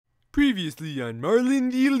Previously on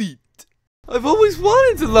Marlin the Elite. I've always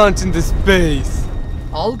wanted to launch into space!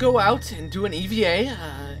 I'll go out and do an EVA,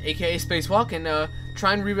 aka spacewalk, and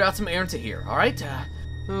try and reroute some air into here, alright?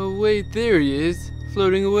 Oh wait, there he is,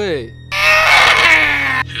 floating away.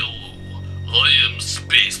 Hello, I am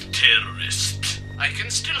Space Terrorist. I can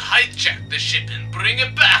still hijack the ship and bring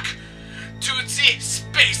it back to the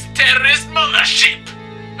Space Terrorist mothership!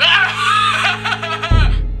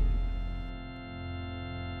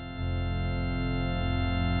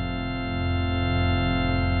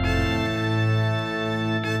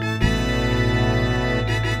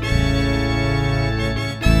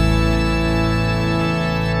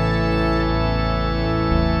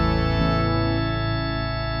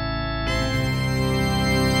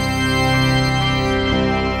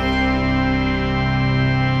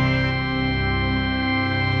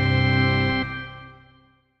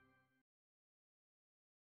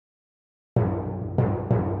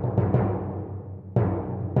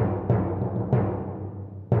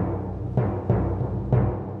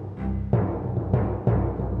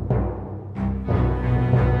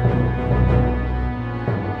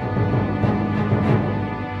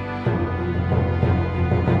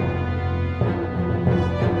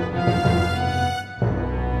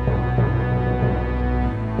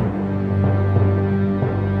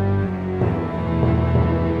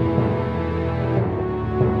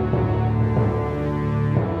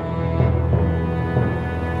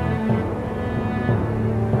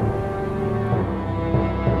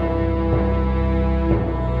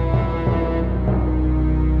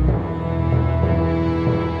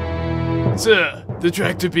 Sir, the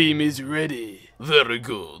tractor beam is ready. Very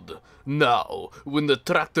good. Now, when the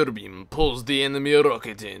tractor beam pulls the enemy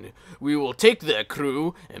rocket in, we will take their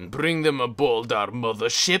crew and bring them aboard our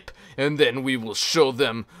mothership, and then we will show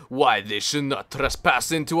them why they should not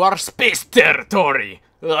trespass into our space territory.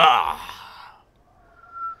 Ah!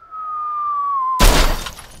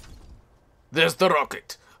 There's the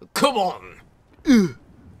rocket. Come on!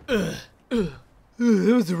 That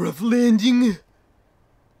was a rough landing.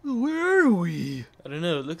 Where are we? I don't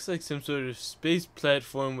know, it looks like some sort of space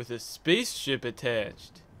platform with a spaceship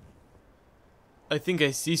attached. I think I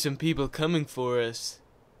see some people coming for us.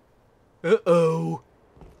 Uh-oh.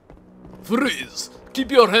 Freeze! Keep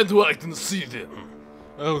your head where I can see them.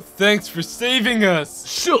 Oh, thanks for saving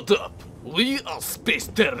us! Shut up! We are space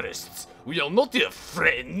terrorists. We are not your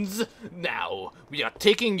friends. Now, we are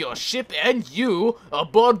taking your ship and you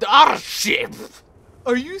aboard our ship.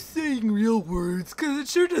 Are you saying real words? Cause it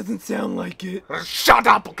sure doesn't sound like it. Shut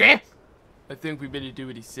up, okay? I think we better do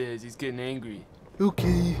what he says, he's getting angry.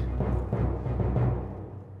 Okay.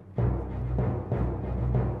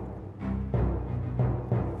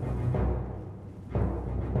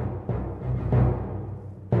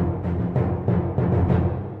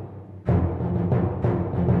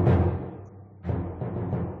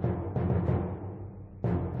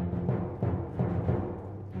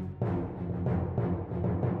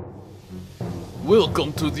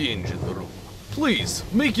 Welcome to the engine room. Please,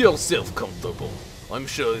 make yourself comfortable. I'm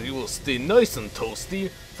sure you will stay nice and toasty,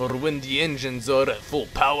 for when the engines are at full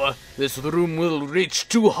power, this room will reach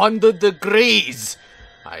 200 degrees.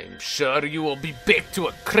 I'm sure you will be baked to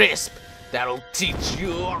a crisp. That'll teach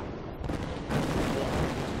you...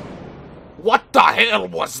 What the hell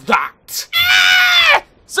was that? Ah!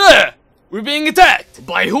 Sir! We're being attacked!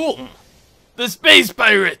 By whom? The space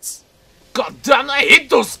pirates! God damn, I hate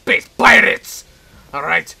those space pirates!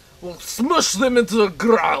 Alright, we'll smush them into the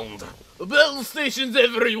ground. Battle stations,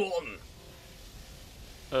 everyone!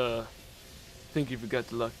 Think you forgot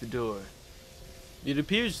to lock the door. It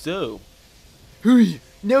appears so. Hurry,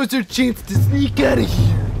 now's our chance to sneak out of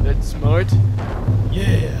here. That's smart.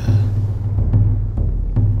 Yeah.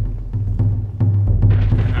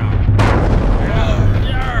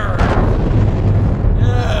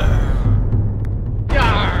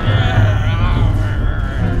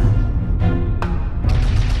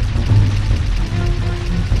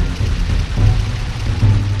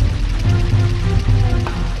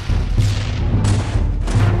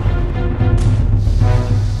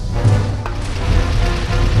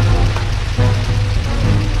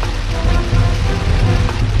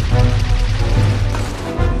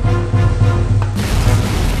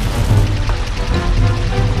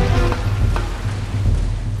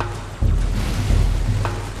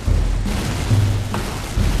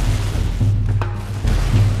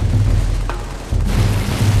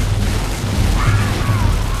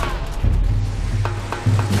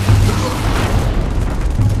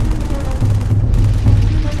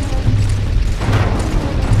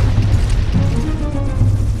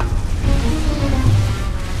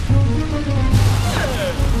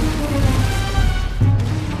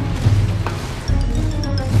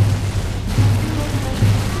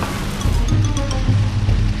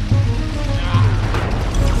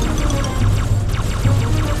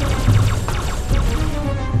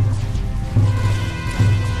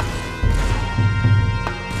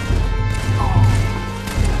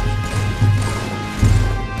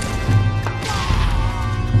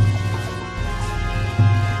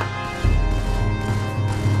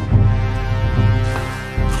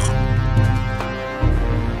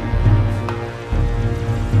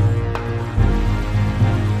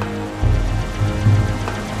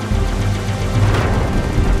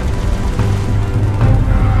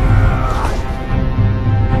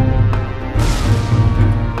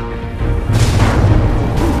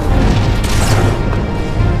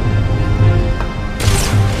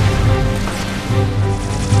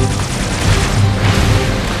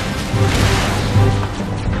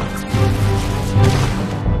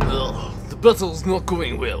 battle's not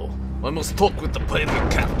going well. I must talk with the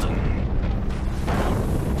pirate captain.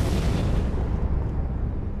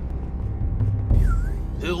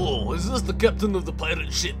 Hello, is this the captain of the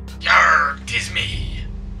pirate ship? Yarr, 'tis me.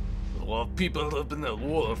 Our people have been at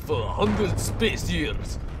war for 100 space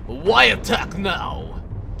years. Why attack now?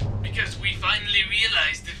 Because we finally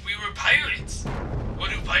realized that we were pirates. What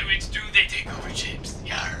do pirates do? They take over ships.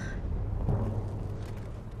 Yarr.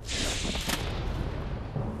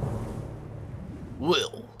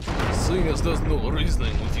 Well, seeing as there's no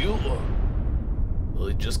reasoning with you,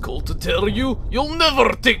 I just called to tell you, you'll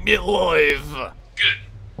never take me alive! Good.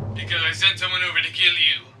 Because I sent someone over to kill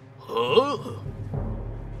you. Huh?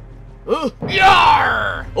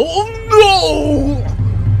 Yarr! Oh no!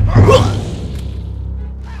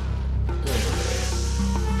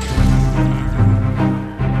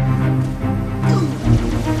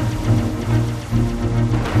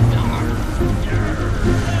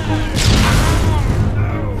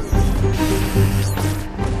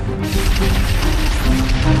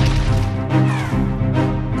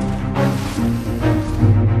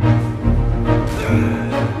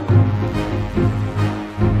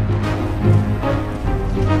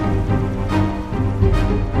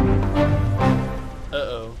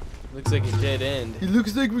 Looks like a dead end. It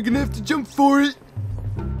looks like we're gonna have to jump for it.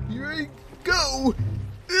 Here I go.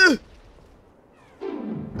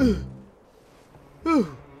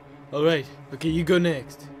 Alright, okay, you go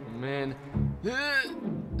next. Oh, man.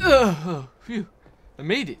 Oh, phew. I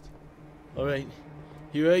made it. Alright,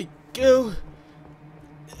 here I go.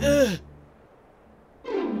 Well,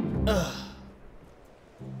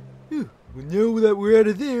 now that we're out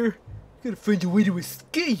of there, gotta find a way to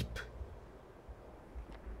escape.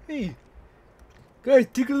 Hey, guys,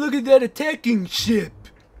 take a look at that attacking ship.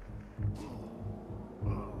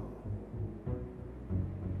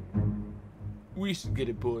 We should get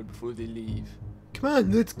aboard before they leave. Come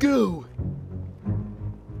on, let's go.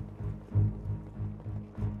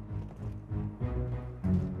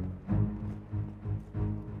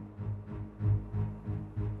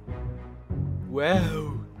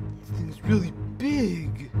 Wow, this thing's really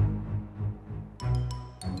big.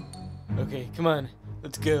 Okay, come on,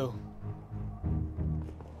 let's go.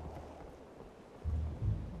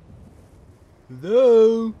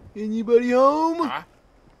 Hello? Anybody home? Huh?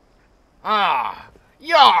 Ah,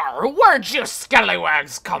 yar! Where'd you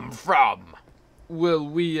scallywags come from? Well,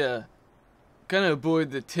 we, kind of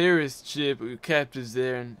aboard the terrorist ship with captives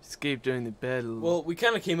there and escaped during the battle. Well, we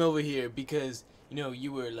kind of came over here because, you know,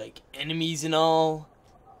 you were, like, enemies and all.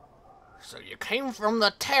 So you came from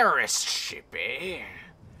the terrorist ship, eh?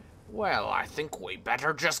 Well, I think we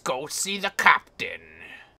better just go see the captain.